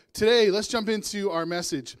Today, let's jump into our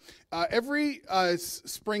message. Every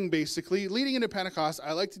spring, basically, leading into Pentecost,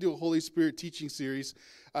 I like to do a Holy Spirit teaching series.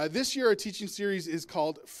 This year, our teaching series is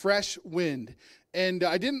called Fresh Wind. And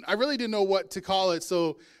I really didn't know what to call it,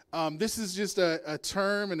 so this is just a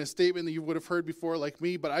term and a statement that you would have heard before like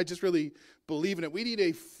me, but I just really believe in it. We need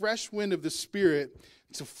a fresh wind of the Spirit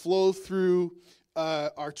to flow through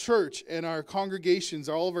our church and our congregations,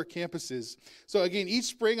 all of our campuses. So again, each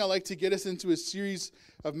spring I like to get us into a series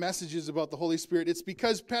of messages about the Holy Spirit. It's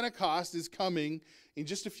because Pentecost is coming in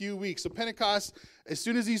just a few weeks. So Pentecost, as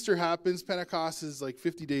soon as Easter happens, Pentecost is like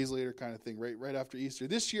 50 days later kind of thing, right after Easter.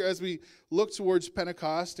 This year, as we look towards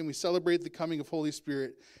Pentecost and we celebrate the coming of Holy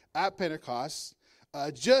Spirit at Pentecost,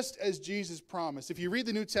 just as Jesus promised. If you read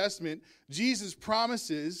the New Testament, Jesus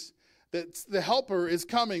promises that the Helper is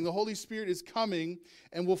coming, the Holy Spirit is coming,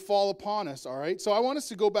 and will fall upon us, all right? So I want us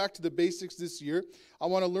to go back to the basics this year. I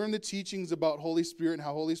want to learn the teachings about Holy Spirit and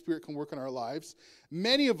how Holy Spirit can work in our lives.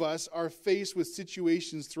 Many of us are faced with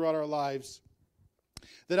situations throughout our lives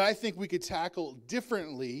that I think we could tackle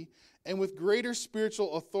differently and with greater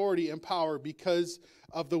spiritual authority and power because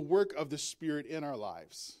of the work of the Spirit in our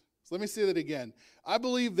lives. Let me say that again. I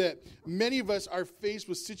believe that many of us are faced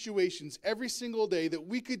with situations every single day that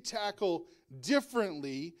we could tackle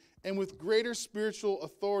differently and with greater spiritual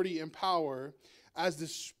authority and power as the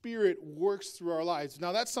Spirit works through our lives.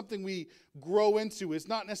 Now, that's something we grow into. It's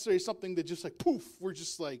not necessarily something that just like, poof, we're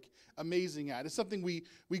just like amazing at. It's something we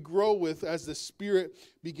grow with as the Spirit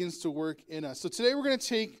begins to work in us. So today we're going to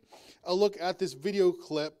take a look at this video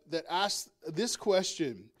clip that asks this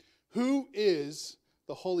question: who is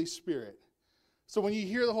the Holy Spirit? So when you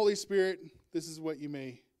hear the Holy Spirit, this is what you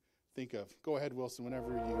may think of. Go ahead, Wilson,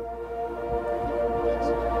 whenever you...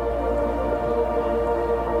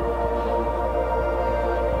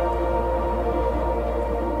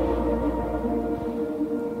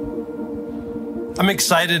 I'm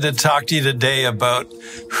excited to talk to you today about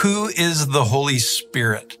who is the Holy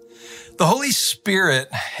Spirit. The Holy Spirit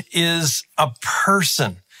is a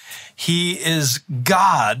person. He is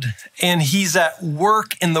God, and he's at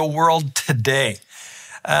work in the world today.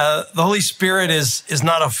 The Holy Spirit is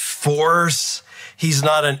not a force. He's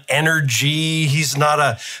not an energy. He's not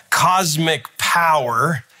a cosmic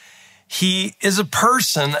power. He is a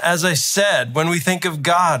person. As I said, when we think of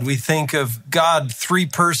God, we think of God, three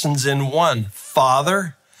persons in one: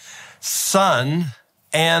 Father, Son,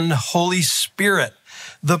 and Holy Spirit.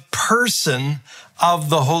 The person of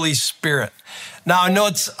the Holy Spirit. Now, I know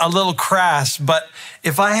it's a little crass, but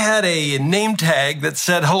if I had a name tag that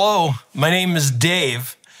said, "Hello, my name is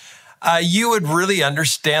Dave," you would really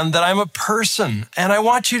understand that I'm a person. And I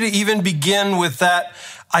want you to even begin with that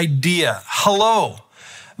idea. Hello,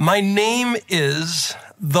 my name is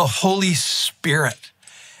the Holy Spirit.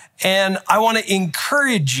 And I want to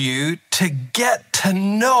encourage you to get to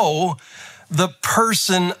know the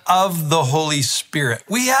person of the Holy Spirit.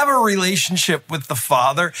 We have a relationship with the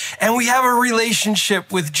Father, and we have a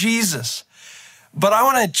relationship with Jesus. But I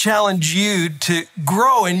want to challenge you to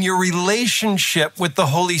grow in your relationship with the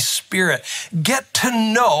Holy Spirit. Get to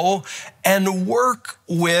know and work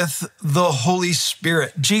with the Holy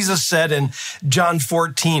Spirit. Jesus said in John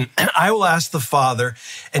 14, "I will ask the Father,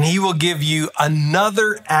 and he will give you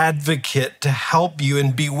another advocate to help you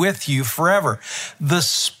and be with you forever, the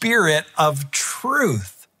Spirit of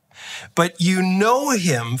truth. But you know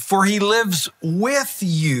him, for he lives with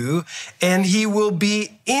you, and he will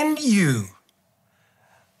be in you."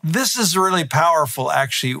 This is really powerful,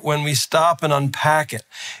 actually, when we stop and unpack it.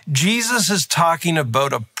 Jesus is talking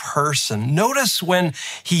about a person. Notice when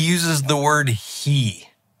he uses the word he.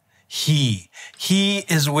 He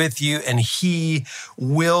is with you, and he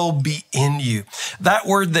will be in you. That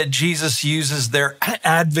word that Jesus uses there,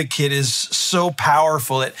 advocate, is so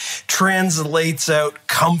powerful. It translates out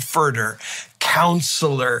comforter,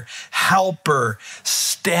 counselor, helper,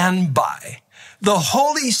 standby. The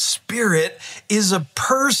Holy Spirit is a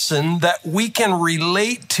person that we can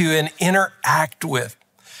relate to and interact with.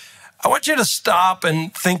 I want you to stop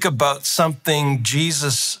and think about something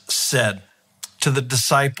Jesus said to the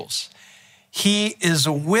disciples. He is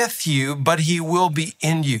with you, but he will be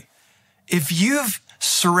in you. If you've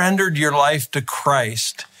surrendered your life to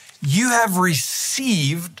Christ, you have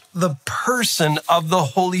received the person of the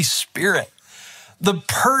Holy Spirit. The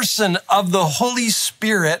person of the Holy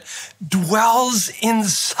Spirit dwells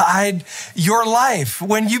inside your life.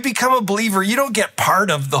 When you become a believer, you don't get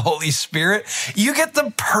part of the Holy Spirit. You get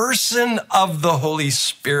the person of the Holy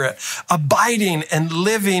Spirit abiding and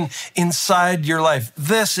living inside your life.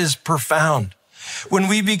 This is profound. When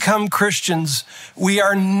we become Christians, we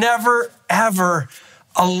are never, ever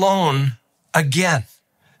alone again.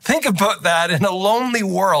 Think about that. In a lonely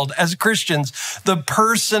world, as Christians, the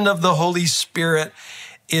person of the Holy Spirit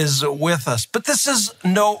is with us. But this is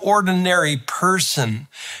no ordinary person.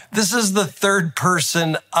 This is the third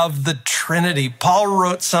person of the Trinity. Paul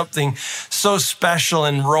wrote something so special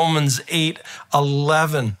in Romans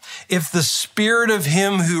 8:11. If the spirit of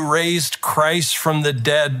him who raised Christ from the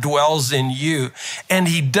dead dwells in you, and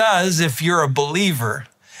he does if you're a believer,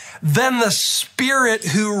 then the spirit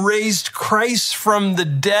who raised Christ from the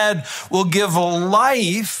dead will give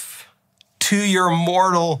life to your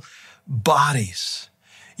mortal bodies.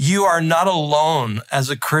 You are not alone as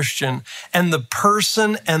a Christian, and the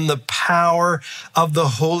person and the power of the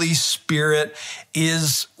Holy Spirit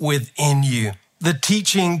is within you. The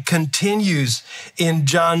teaching continues in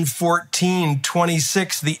John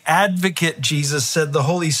 14:26. The advocate, Jesus said, the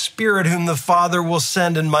Holy Spirit, whom the Father will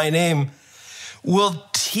send in my name, will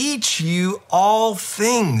teach you all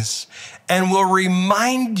things and will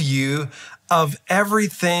remind you of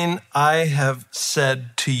everything I have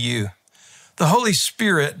said to you. The Holy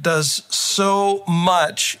Spirit does so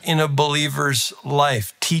much in a believer's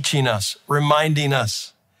life, teaching us, reminding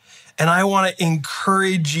us. And I want to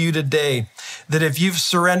encourage you today that if you've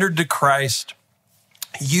surrendered to Christ,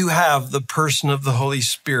 you have the person of the Holy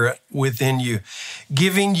Spirit within you,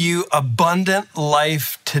 giving you abundant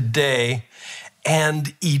life today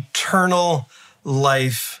and eternal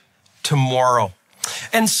life tomorrow.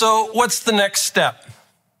 And so what's the next step?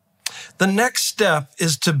 The next step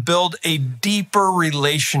is to build a deeper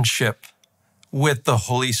relationship with the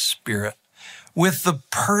Holy Spirit, with the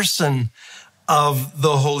person of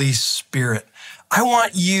the Holy Spirit. I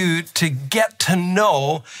want you to get to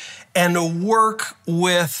know and work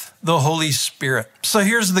with the Holy Spirit. So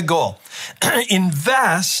here's the goal.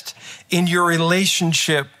 Invest in your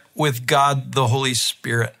relationship with God, the Holy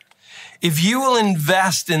Spirit. If you will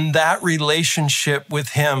invest in that relationship with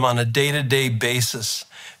him on a day-to-day basis,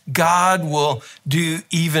 God will do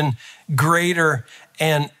even greater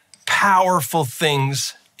and powerful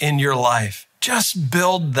things in your life. Just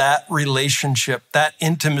build that relationship, that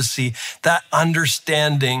intimacy, that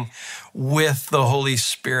understanding with the Holy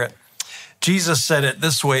Spirit. Jesus said it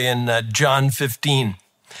this way in John 15.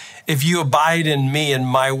 If you abide in me and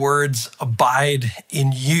my words abide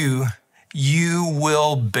in you, you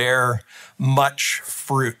will bear much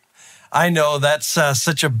fruit. I know that's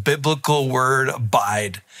such a biblical word,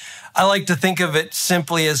 abide. I like to think of it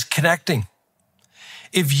simply as connecting.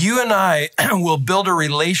 If you and I will build a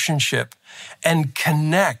relationship and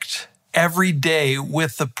connect every day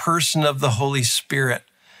with the person of the Holy Spirit,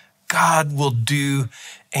 God will do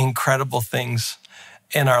incredible things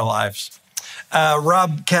in our lives.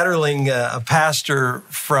 Rob Ketterling, a pastor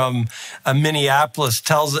from Minneapolis,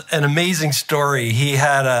 tells an amazing story. He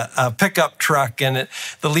had a pickup truck and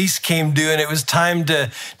the lease came due and it was time to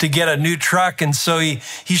get a new truck. And so he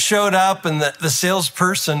showed up and the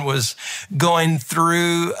salesperson was going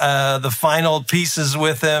through the final pieces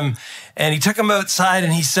with him. And he took him outside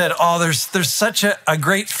and he said, oh, there's such a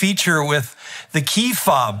great feature with the key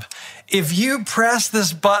fob. If you press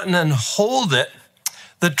this button and hold it,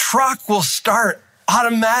 the truck will start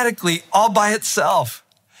automatically all by itself.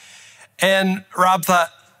 And Rob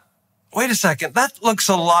thought, wait a second, that looks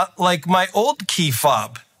a lot like my old key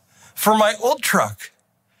fob for my old truck.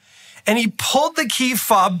 And he pulled the key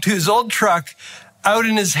fob to his old truck out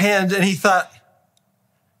in his hand and he thought,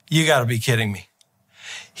 you gotta be kidding me.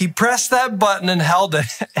 He pressed that button and held it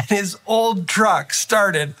and his old truck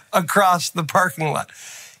started across the parking lot.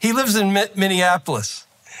 He lives in Minneapolis.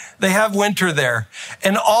 They have winter there.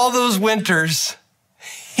 And all those winters,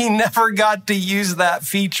 he never got to use that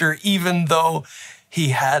feature, even though he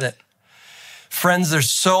had it. Friends,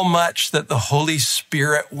 there's so much that the Holy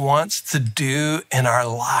Spirit wants to do in our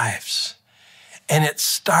lives. And it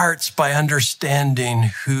starts by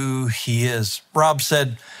understanding who he is. Rob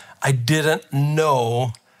said, I didn't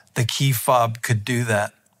know the key fob could do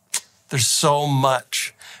that. There's so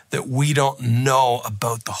much that we don't know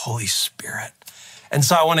about the Holy Spirit. And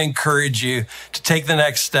so I want to encourage you to take the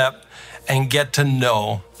next step and get to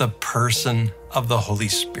know the person of the Holy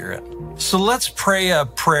Spirit. So let's pray a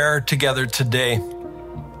prayer together today.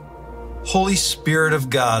 Holy Spirit of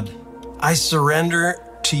God, I surrender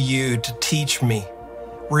to you to teach me,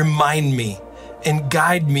 remind me, and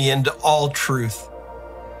guide me into all truth.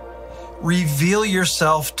 Reveal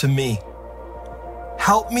yourself to me.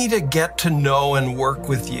 Help me to get to know and work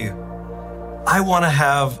with you. I want to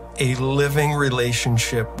have a living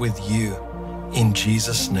relationship with you. In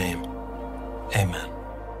Jesus' name, amen.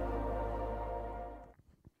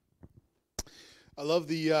 I love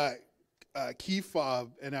the key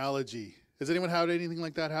fob analogy. Has anyone had anything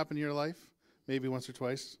like that happen in your life? maybe once or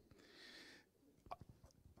twice.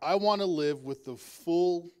 I want to live with the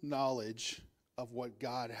full knowledge of what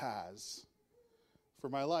God has for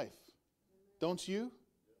my life. Don't you?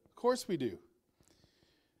 Of course we do.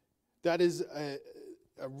 That is a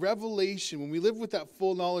revelation. When we live with that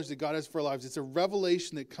full knowledge that God has for our lives, it's a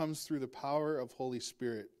revelation that comes through the power of Holy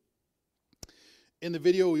Spirit. In the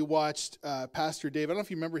video we watched, Pastor Dave, I don't know if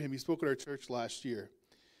you remember him, he spoke at our church last year,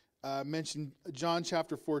 mentioned John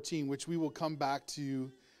chapter 14, which we will come back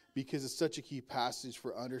to because it's such a key passage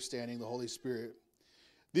for understanding the Holy Spirit.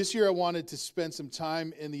 This year I wanted to spend some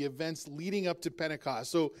time in the events leading up to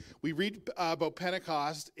Pentecost. So we read about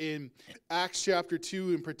Pentecost in Acts chapter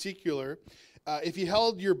 2 in particular. If you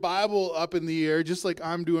held your Bible up in the air, just like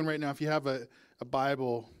I'm doing right now, if you have a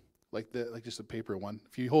Bible like just a paper one,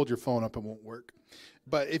 if you hold your phone up, it won't work.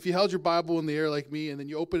 But if you held your Bible in the air like me, and then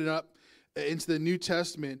you open it up into the New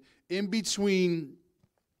Testament, in between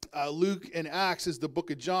Luke and Acts is the book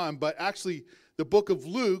of John, but actually the book of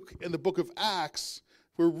Luke and the book of Acts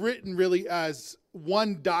were written really as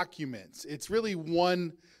one document. It's really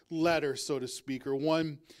one letter, so to speak, or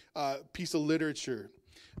one piece of literature.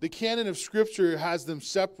 The canon of Scripture has them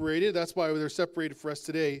separated. That's why they're separated for us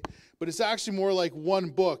today. But it's actually more like one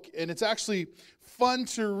book. And it's actually fun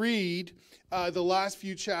to read the last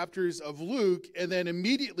few chapters of Luke and then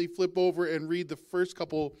immediately flip over and read the first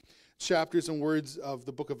couple chapters and words of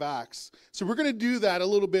the book of Acts. So we're going to do that a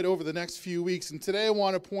little bit over the next few weeks. And today I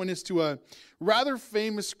want to point us to a rather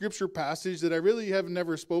famous Scripture passage that I really have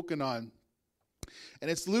never spoken on. And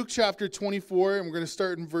it's Luke chapter 24, and we're going to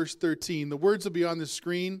start in verse 13. The words will be on the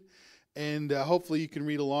screen, and hopefully you can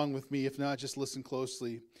read along with me. If not, just listen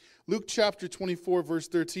closely. Luke chapter 24, verse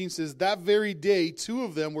 13 says, "That very day, two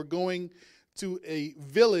of them were going to a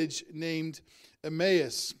village named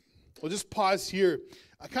Emmaus." We'll just pause here.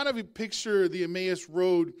 I kind of picture the Emmaus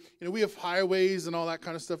Road. You know, we have highways and all that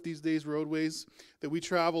kind of stuff these days, roadways that we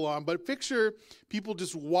travel on. But picture people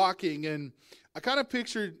just walking. And I kind of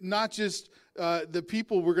picture not just the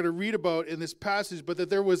people we're going to read about in this passage, but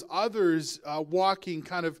that there was others walking,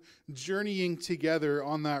 kind of journeying together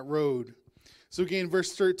on that road. So again,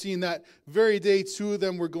 verse 13, that very day, two of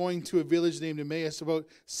them were going to a village named Emmaus, about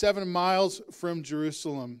 7 miles from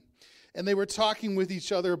Jerusalem. And they were talking with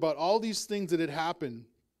each other about all these things that had happened.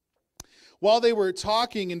 While they were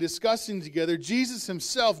talking and discussing together, Jesus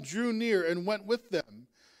himself drew near and went with them.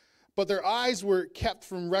 But their eyes were kept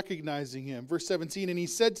from recognizing him. Verse 17, and he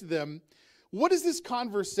said to them, "What is this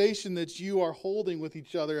conversation that you are holding with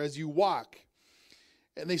each other as you walk?"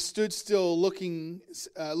 And they stood still, looking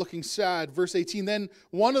sad. Verse 18. Then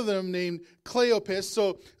one of them, named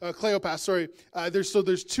Cleopas.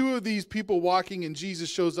 There's two of these people walking, and Jesus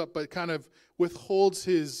shows up, but kind of withholds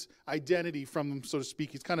his identity from them, so to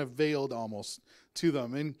speak. He's kind of veiled almost to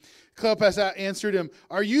them. And Cleopas answered him,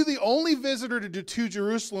 "Are you the only visitor to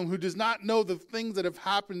Jerusalem who does not know the things that have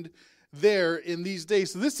happened there in these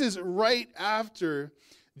days?" So this is right after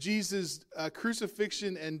Jesus'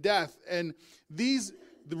 crucifixion and death, and these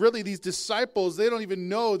disciples, they don't even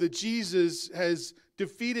know that Jesus has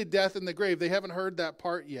defeated death in the grave. They haven't heard that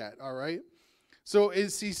part yet, all right? So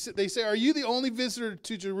they say, "Are you the only visitor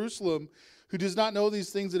to Jerusalem who does not know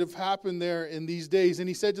these things that have happened there in these days?" And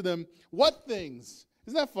he said to them, "What things?"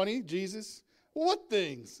 Isn't that funny, Jesus? What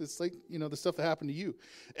things? It's like, the stuff that happened to you.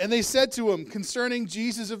 And they said to him, "Concerning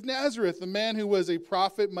Jesus of Nazareth, the man who was a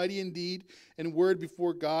prophet, mighty in deed and word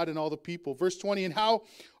before God and all the people." Verse 20, and how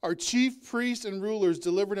our chief priests and rulers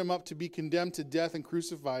delivered him up to be condemned to death and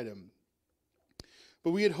crucified him.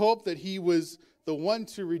 But we had hoped that he was the one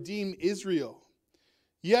to redeem Israel.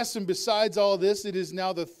 Yes, and besides all this, it is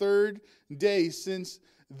now the third day since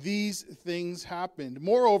these things happened.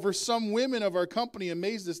 Moreover, some women of our company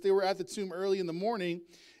amazed us. They were at the tomb early in the morning,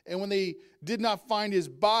 and when they did not find his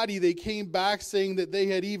body, they came back saying that they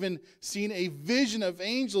had even seen a vision of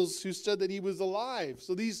angels who said that he was alive.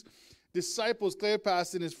 So these disciples,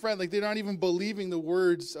 Cleopas and his friend, they're not even believing the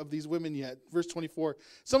words of these women yet. Verse 24,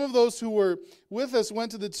 some of those who were with us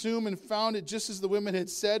went to the tomb and found it just as the women had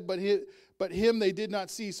said, but him they did not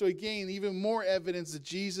see. So again, even more evidence that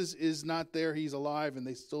Jesus is not there. He's alive, and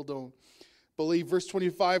they still don't believe. Verse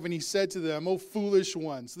 25, and he said to them, "O foolish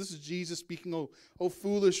ones." This is Jesus speaking. "O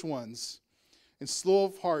foolish ones, and slow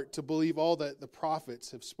of heart to believe all that the prophets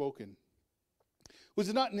have spoken. Was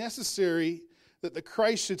it not necessary that the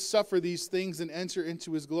Christ should suffer these things and enter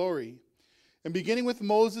into his glory? And beginning with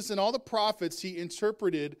Moses and all the prophets, he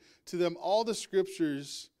interpreted to them all the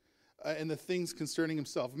scriptures and the things concerning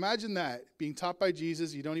himself." Imagine that, being taught by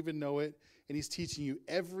Jesus, you don't even know it, and he's teaching you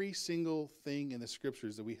every single thing in the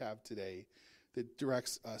scriptures that we have today that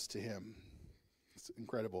directs us to him. It's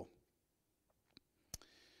incredible.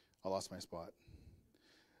 I lost my spot.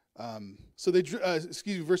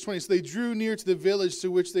 Verse 20. So they drew near to the village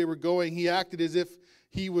to which they were going. He acted as if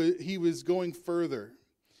he was going further.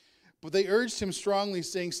 But they urged him strongly,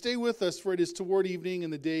 saying, "Stay with us, for it is toward evening,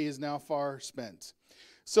 and the day is now far spent."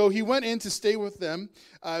 So he went in to stay with them.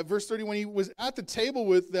 Verse 30, when he was at the table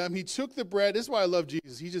with them, he took the bread. This is why I love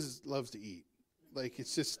Jesus. He just loves to eat. Like,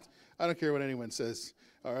 it's just, I don't care what anyone says.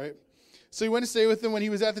 All right? So he went to stay with them. When he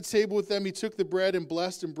was at the table with them, he took the bread and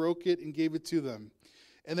blessed and broke it and gave it to them.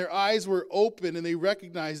 And their eyes were open, and they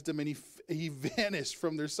recognized him, and he vanished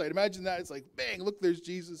from their sight. Imagine that. It's like, bang, look, there's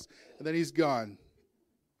Jesus. And then he's gone.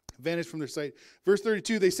 Vanished from their sight. Verse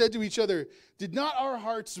 32, they said to each other, "Did not our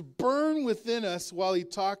hearts burn within us while he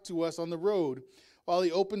talked to us on the road, while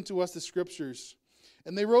he opened to us the scriptures?"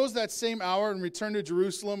 And they rose that same hour and returned to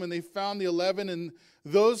Jerusalem, and they found the 11 and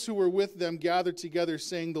those who were with them gathered together,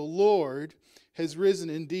 saying, "The Lord has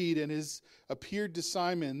risen indeed and has appeared to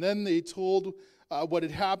Simon." Then they told what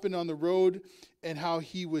had happened on the road and how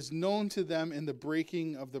he was known to them in the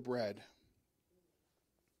breaking of the bread.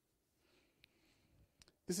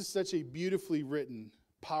 This is such a beautifully written,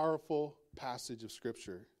 powerful passage of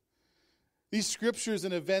Scripture. These scriptures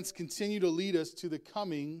and events continue to lead us to the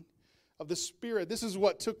coming of the Spirit. This is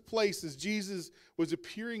what took place as Jesus was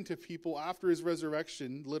appearing to people after his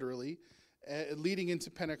resurrection, literally, leading into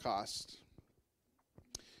Pentecost.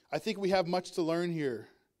 I think we have much to learn here.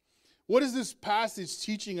 What is this passage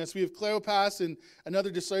teaching us? We have Cleopas and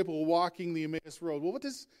another disciple walking the Emmaus Road. Well, what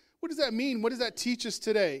does that mean? What does that teach us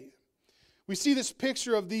today? We see this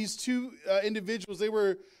picture of these two individuals. They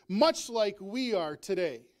were much like we are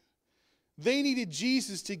today. They needed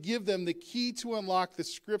Jesus to give them the key to unlock the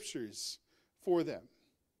scriptures for them.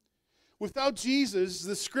 Without Jesus,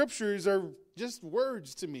 the scriptures are just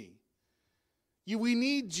words to me. We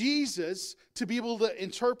need Jesus to be able to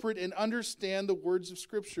interpret and understand the words of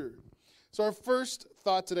Scripture. So our first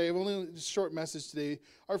thought today, I've only a short message today.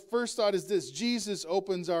 Our first thought is this: Jesus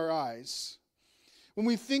opens our eyes. When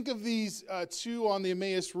we think of these two on the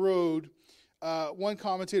Emmaus Road, one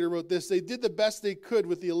commentator wrote this: they did the best they could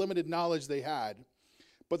with the limited knowledge they had,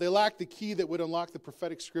 but they lacked the key that would unlock the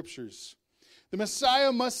prophetic scriptures. The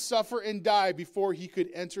Messiah must suffer and die before he could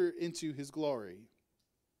enter into his glory.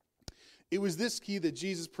 It was this key that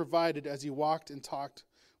Jesus provided as he walked and talked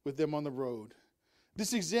with them on the road.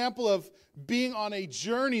 This example of being on a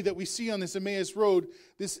journey that we see on this Emmaus Road,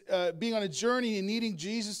 this being on a journey and needing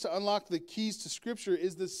Jesus to unlock the keys to Scripture,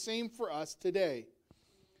 is the same for us today.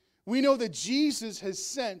 We know that Jesus has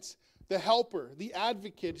sent the helper, the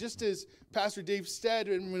advocate, just as Pastor Dave said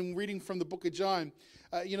when reading from the book of John,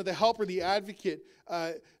 the helper, the advocate,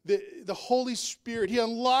 the Holy Spirit. He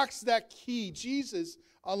unlocks that key. Jesus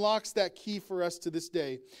unlocks that key for us to this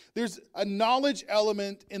day. There's a knowledge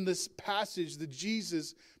element in this passage that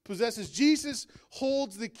Jesus possesses. Jesus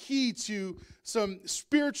holds the key to some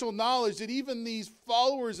spiritual knowledge that even these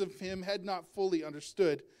followers of him had not fully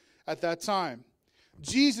understood at that time.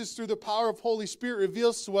 Jesus, through the power of Holy Spirit,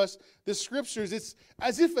 reveals to us the scriptures. It's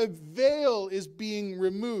as if a veil is being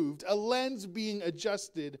removed, a lens being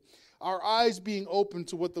adjusted, our eyes being opened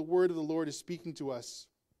to what the word of the Lord is speaking to us.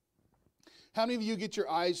 How many of you get your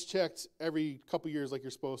eyes checked every couple years like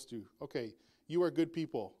you're supposed to? Okay, you are good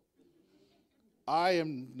people. I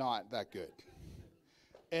am not that good.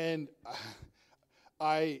 And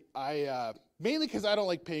I mainly because I don't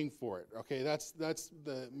like paying for it. Okay, that's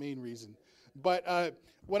the main reason. But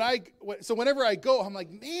whenever I go, I'm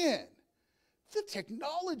like, man, the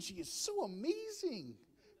technology is so amazing.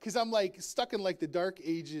 Because I'm like stuck in like the dark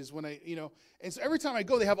ages when and so every time I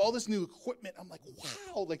go, they have all this new equipment. I'm like,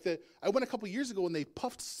 wow. I went a couple years ago and they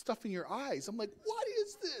puffed stuff in your eyes. I'm like, what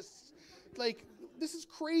is this? Like, this is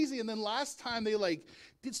crazy. And then last time they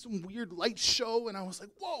did some weird light show and I was like,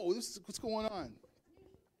 whoa, this is what's going on.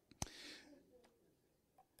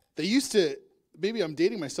 They used to, maybe I'm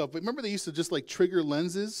dating myself, but remember they used to just trigger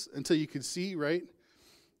lenses until you could see, right?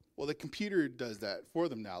 Well, the computer does that for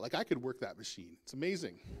them now. I could work that machine. It's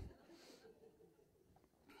amazing.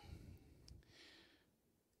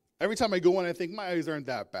 Every time I go in, I think my eyes aren't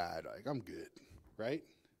that bad. I'm good, right?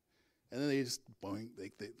 And then they just boing,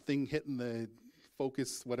 the thing hitting the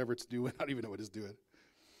focus, whatever it's doing. I don't even know what it's doing.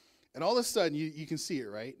 And all of a sudden, you can see it,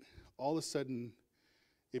 right? All of a sudden,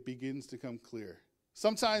 it begins to come clear.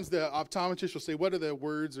 Sometimes the optometrist will say, what are the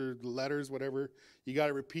words or the letters, whatever? You got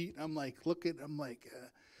to repeat. I'm like,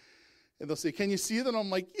 and they'll say, can you see them?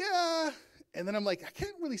 I'm like, yeah. And then I'm like, I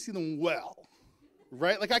can't really see them well,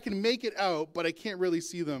 right? I can make it out, but I can't really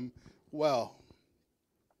see them well.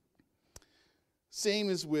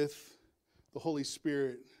 Same as with the Holy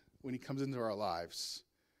Spirit when he comes into our lives.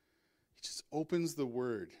 He just opens the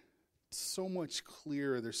word so much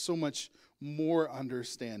clearer. There's so much more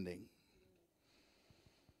understanding.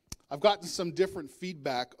 I've gotten some different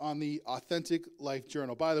feedback on the Authentic Life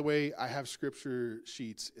Journal. By the way, I have scripture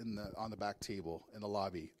sheets on the back table in the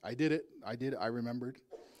lobby. I did it. I remembered.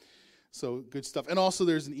 So good stuff. And also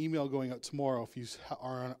there's an email going out tomorrow. If you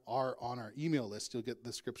are on our email list, you'll get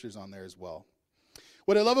the scriptures on there as well.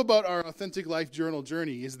 What I love about our Authentic Life Journal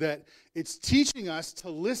journey is that it's teaching us to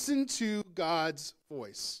listen to God's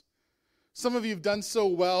voice. Some of you have done so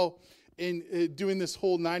well in doing this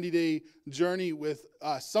whole 90-day journey with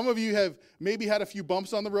us. Some of you have maybe had a few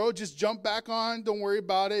bumps on the road. Just jump back on. Don't worry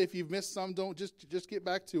about it. If you've missed some, don't just get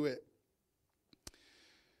back to it.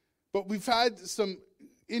 But we've had some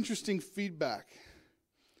interesting feedback.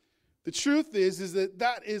 The truth is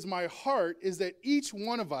that is my heart, is that each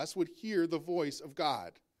one of us would hear the voice of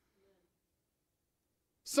God.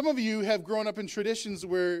 Some of you have grown up in traditions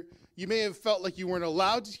where you may have felt like you weren't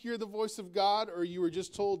allowed to hear the voice of God, or you were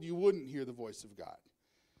just told you wouldn't hear the voice of God.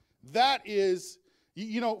 That is,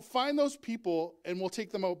 find those people and we'll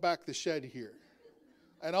take them out back the shed here.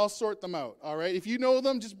 And I'll sort them out, all right? If you know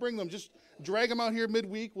them, just bring them. Just drag them out here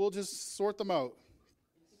midweek. We'll just sort them out.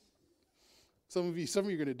 Some of you are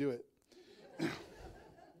going to do it.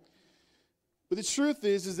 But the truth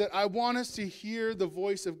is that I want us to hear the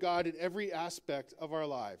voice of God in every aspect of our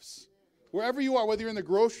lives. Wherever you are, whether you're in the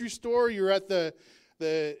grocery store, you're at the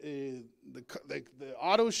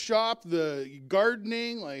auto shop, the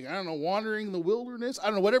gardening, wandering in the wilderness,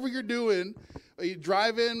 whatever you're doing, you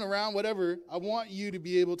driving around, whatever, I want you to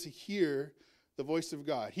be able to hear the voice of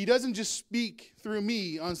God. He doesn't just speak through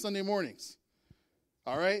me on Sunday mornings.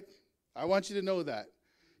 All right? I want you to know that.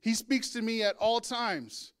 He speaks to me at all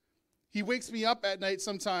times. He wakes me up at night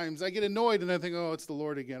sometimes. I get annoyed and I think, oh, it's the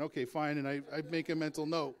Lord again. Okay, fine, and I make a mental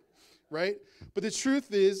note, right? But the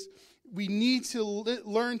truth is, we need to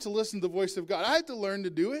learn to listen to the voice of God. I had to learn to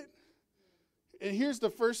do it. And here's the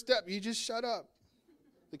first step. You just shut up.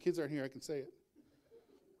 The kids aren't here. I can say it.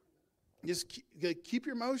 Just keep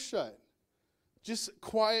your mouth shut. Just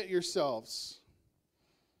quiet yourselves.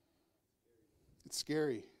 It's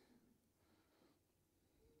scary.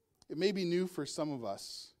 It may be new for some of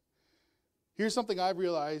us. Here's something I've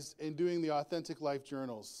realized in doing the Authentic Life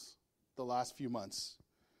Journals the last few months,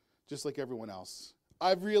 just like everyone else.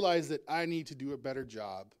 I've realized that I need to do a better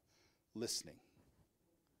job listening.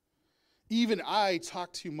 Even I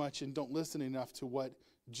talk too much and don't listen enough to what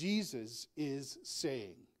Jesus is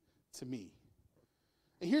saying to me.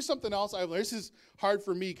 And here's something else I've learned. This is hard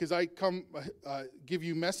for me because I come give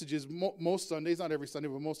you messages most Sundays, not every Sunday,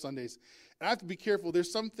 but most Sundays. And I have to be careful.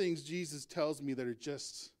 There's some things Jesus tells me that are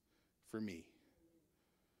just for me.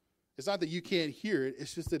 It's not that you can't hear it.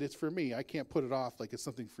 It's just that it's for me. I can't put it off like it's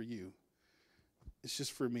something for you. It's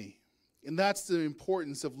just for me. And that's the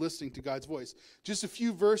importance of listening to God's voice. Just a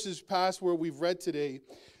few verses past where we've read today,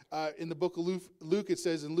 in the book of Luke, it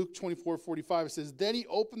says in Luke 24:45, it says, "Then he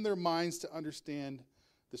opened their minds to understand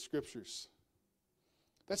the scriptures."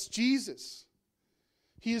 That's Jesus.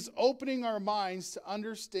 He is opening our minds to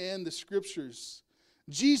understand the scriptures.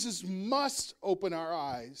 Jesus must open our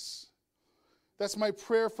eyes. That's my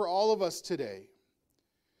prayer for all of us today.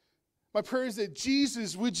 My prayer is that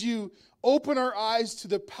Jesus, would you open our eyes to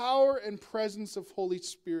the power and presence of Holy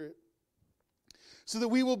Spirit so that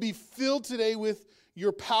we will be filled today with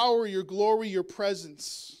your power, your glory, your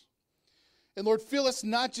presence. And Lord, fill us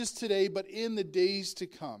not just today, but in the days to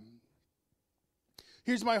come.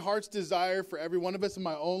 Here's my heart's desire for every one of us in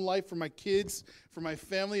my own life, for my kids, for my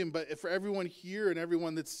family, but for everyone here and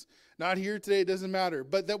everyone that's not here today, it doesn't matter.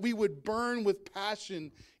 But that we would burn with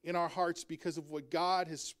passion in our hearts because of what God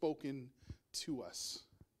has spoken to us.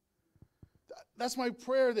 That's my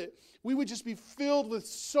prayer, that we would just be filled with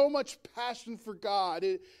so much passion for God.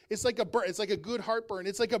 It's like a good heartburn.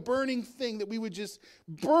 It's like a burning thing that we would just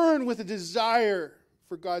burn with a desire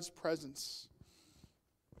for God's presence.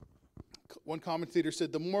 One commentator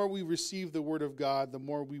said, the more we receive the word of God, the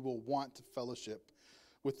more we will want to fellowship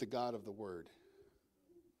with the God of the word.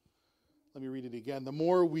 Let me read it again. The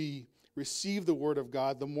more we receive the word of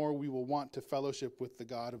God, the more we will want to fellowship with the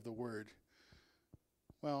God of the word.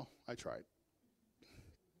 Well, I tried.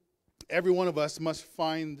 Every one of us must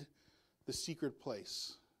find the secret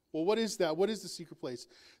place. Well, what is that? What is the secret place?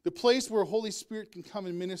 The place where Holy Spirit can come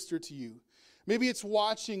and minister to you. Maybe it's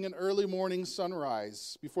watching an early morning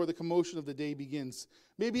sunrise before the commotion of the day begins.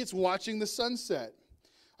 Maybe it's watching the sunset.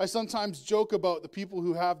 I sometimes joke about the people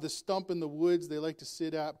who have the stump in the woods they like to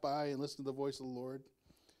sit by and listen to the voice of the Lord.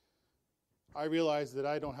 I realize that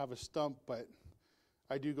I don't have a stump, but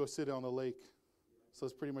I do go sit on the lake. So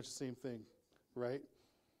it's pretty much the same thing, right?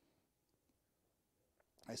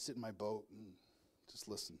 I sit in my boat and just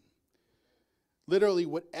listen. Literally,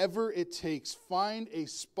 whatever it takes, find a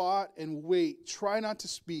spot and wait. Try not to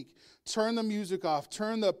speak. Turn the music off.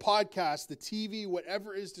 Turn the podcast, the TV,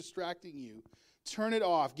 whatever is distracting you. Turn it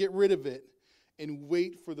off. Get rid of it. And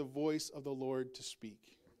wait for the voice of the Lord to speak.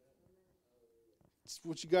 It's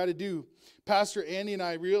what you got to do. Pastor Andy and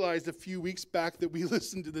I realized a few weeks back that we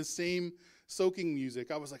listened to the same soaking music.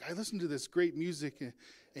 I was like, I listened to this great music. And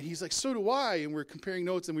he's like, so do I. And we're comparing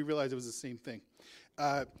notes, and we realized it was the same thing.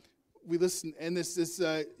 We listened, and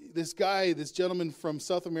this guy, this gentleman from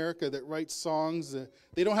South America that writes songs.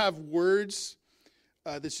 They don't have words.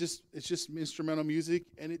 It's just instrumental music,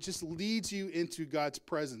 and it just leads you into God's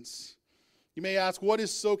presence. You may ask, what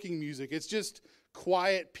is soaking music? It's just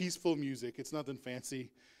quiet, peaceful music. It's nothing fancy.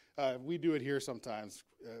 We do it here sometimes.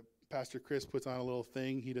 Pastor Chris puts on a little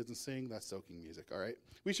thing. He doesn't sing. That's soaking music, all right?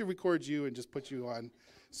 We should record you and just put you on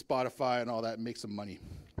Spotify and all that and make some money.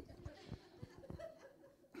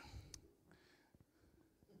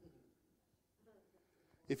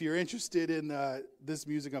 If you're interested in this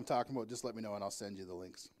music I'm talking about, just let me know and I'll send you the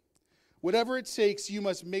links. Whatever it takes, you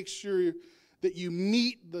must make sure that you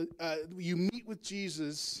meet with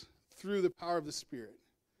Jesus through the power of the Spirit.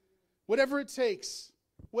 Whatever it takes,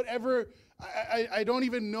 I don't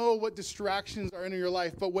even know what distractions are in your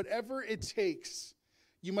life, but whatever it takes,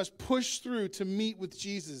 you must push through to meet with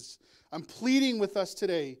Jesus. I'm pleading with us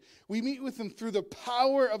today. We meet with him through the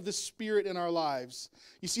power of the Spirit in our lives.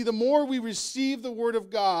 You see, the more we receive the Word of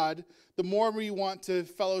God, the more we want to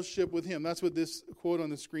fellowship with him. That's what this quote on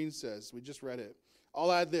the screen says. We just read it.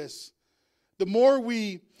 I'll add this. The more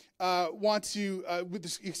we the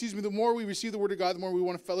more we receive the Word of God, the more we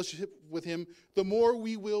want to fellowship with him, the more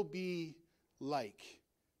we will be like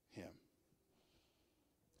him.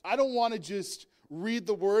 I don't want to just read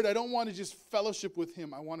the Word. I don't want to just fellowship with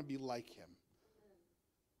him. I want to be like him.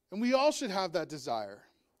 And we all should have that desire.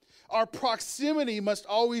 Our proximity must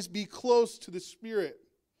always be close to the Spirit.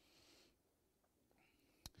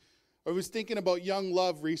 I was thinking about young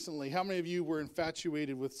love recently. How many of you were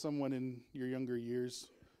infatuated with someone in your younger years?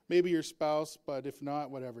 Maybe your spouse, but if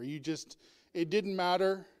not, whatever. It didn't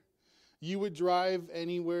matter. You would drive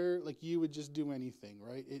anywhere, like you would just do anything,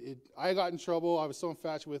 right? I got in trouble. I was so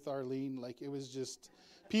infatuated with Arlene, like it was just,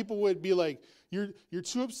 people would be like, you're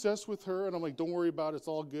too obsessed with her, and I'm like, don't worry about it, it's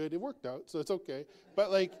all good. It worked out, so it's okay.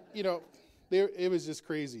 But like, it was just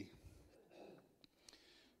crazy.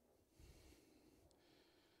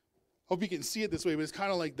 Hope you can see it this way, but it's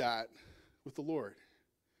kind of like that with the Lord.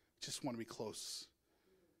 Just want to be close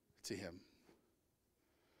to him.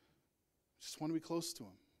 Just want to be close to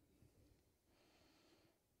him.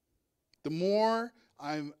 The more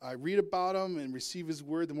I read about him and receive his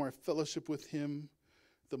word, the more I fellowship with him,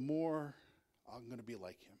 the more I'm going to be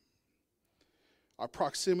like him. Our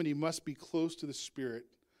proximity must be close to the Spirit,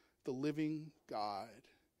 the living God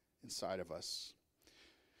inside of us.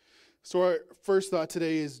 So our first thought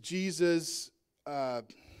today is Jesus,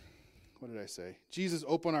 what did I say? Jesus,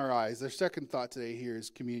 open our eyes. Our second thought today here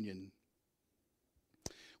is communion.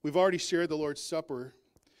 We've already shared the Lord's Supper.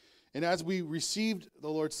 And as we received the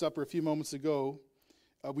Lord's Supper a few moments ago,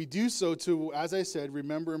 we do so to, as I said,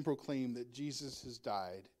 remember and proclaim that Jesus has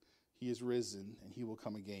died, he is risen, and he will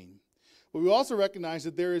come again. But we also recognize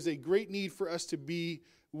that there is a great need for us to be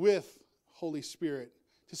with Holy Spirit,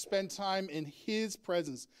 to spend time in his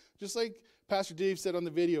presence. Just like Pastor Dave said on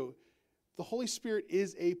the video, the Holy Spirit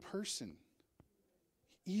is a person.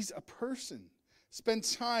 He's a person. Spend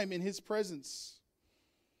time in his presence.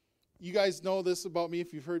 You guys know this about me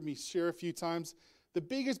if you've heard me share a few times. The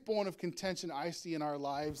biggest bone of contention I see in our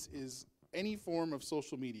lives is any form of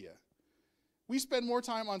social media. We spend more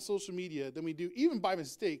time on social media than we do, even by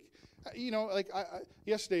mistake.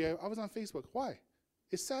 Yesterday I was on Facebook. Why?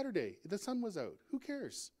 It's Saturday. The sun was out. Who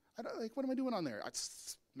cares? What am I doing on there? I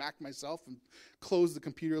smacked myself and closed the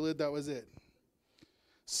computer lid. That was it.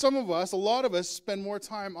 A lot of us, spend more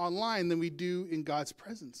time online than we do in God's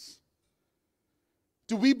presence.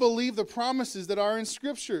 Do we believe the promises that are in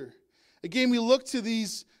Scripture? Again, we look to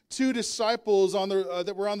these two disciples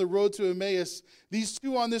that were on the road to Emmaus. These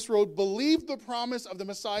two on this road believed the promise of the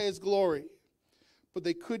Messiah's glory, but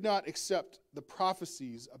they could not accept the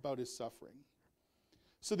prophecies about his suffering.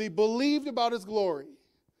 So they believed about his glory,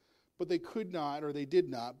 but they could not, or they did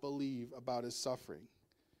not, believe about his suffering.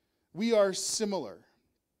 We are similar.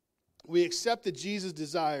 We accept that Jesus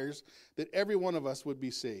desires that every one of us would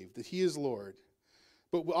be saved, that he is Lord.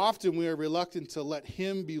 But often we are reluctant to let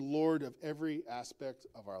him be Lord of every aspect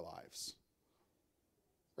of our lives.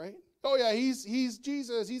 Right? Oh yeah, he's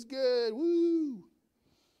Jesus, he's good, woo!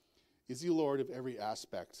 Is he Lord of every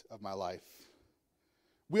aspect of my life?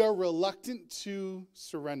 we are reluctant to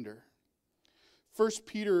surrender. 1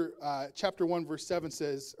 Peter chapter 1 verse 7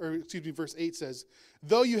 says, verse 8 says,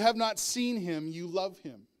 though you have not seen him, you love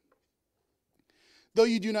him. Though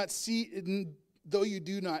you do not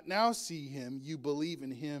now see him, you believe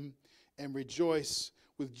in him and rejoice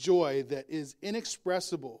with joy that is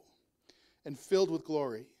inexpressible and filled with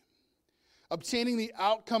glory, obtaining the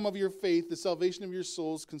outcome of your faith, the salvation of your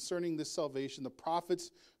souls. Concerning this salvation, the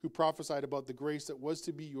prophets who prophesied about the grace that was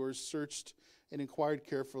to be yours searched and inquired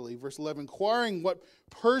carefully. Verse 11, inquiring what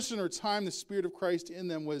person or time the Spirit of Christ in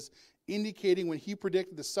them was indicating when he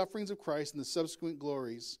predicted the sufferings of Christ and the subsequent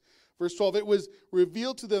glories. Verse 12, it was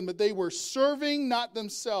revealed to them that they were serving not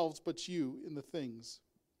themselves but you in the things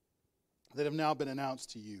that have now been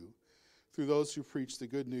announced to you through those who preach the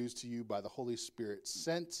good news to you by the Holy Spirit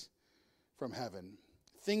sent from heaven,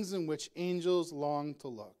 things in which angels long to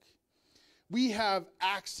look. We have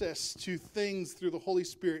access to things through the Holy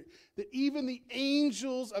Spirit that even the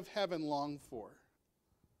angels of heaven long for.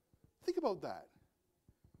 Think about that.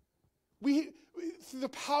 Through the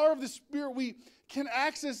power of the Spirit, we can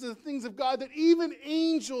access the things of God that even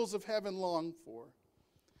angels of heaven long for.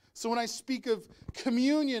 So when I speak of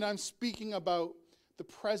communion, I'm speaking about the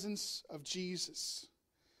presence of Jesus.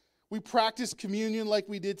 We practice communion like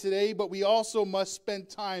we did today, but we also must spend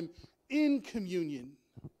time in communion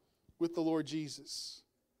with the Lord Jesus.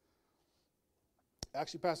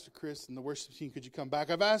 Actually, Pastor Chris and the worship team, could you come back?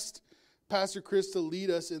 I've asked Pastor Chris to lead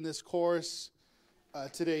us in this chorus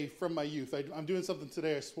today from my youth. I'm doing something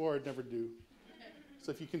today I swore I'd never do.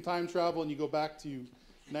 So if you can time travel and you go back to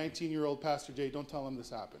 19-year-old Pastor Jay, don't tell him this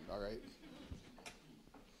happened, all right?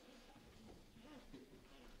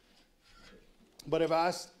 But I've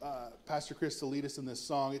asked Pastor Chris to lead us in this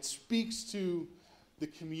song. It speaks to the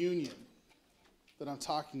communion that I'm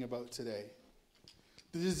talking about today.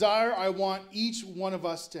 The desire I want each one of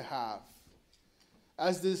us to have.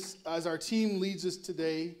 As our team leads us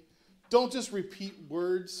today, don't just repeat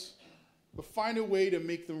words, but find a way to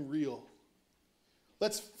make them real.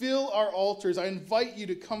 Let's fill our altars. I invite you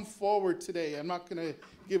to come forward today. I'm not going to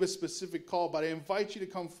give a specific call, but I invite you to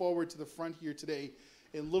come forward to the front here today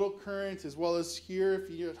in Little Current, as well as here. If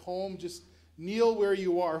you're at home, just kneel where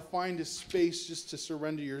you are. Find a space just to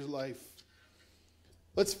surrender your life.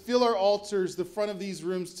 Let's fill our altars, the front of these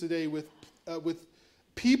rooms today, with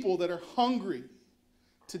people that are hungry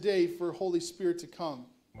today for Holy Spirit to come.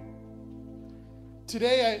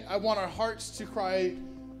 Today, I want our hearts to cry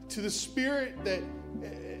to the Spirit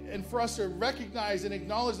and for us to recognize and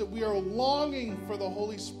acknowledge that we are longing for the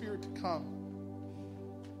Holy Spirit to come.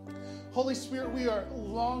 Holy Spirit, we are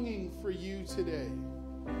longing for you today.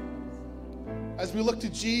 As we look to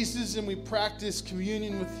Jesus and we practice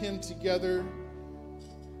communion with him together,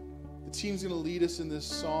 the team's going to lead us in this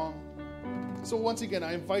song. So once again,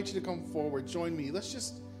 I invite you to come forward. Join me. Let's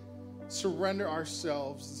just surrender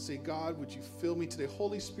ourselves and say, God, would you fill me today?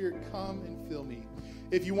 Holy Spirit, come and fill me.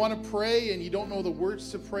 If you want to pray and you don't know the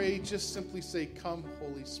words to pray, just simply say, come,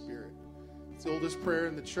 Holy Spirit. It's the oldest prayer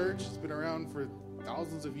in the church. It's been around for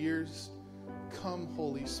thousands of years. Come,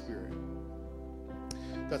 Holy Spirit.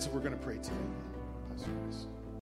 That's what we're going to pray today. Pastor Chris.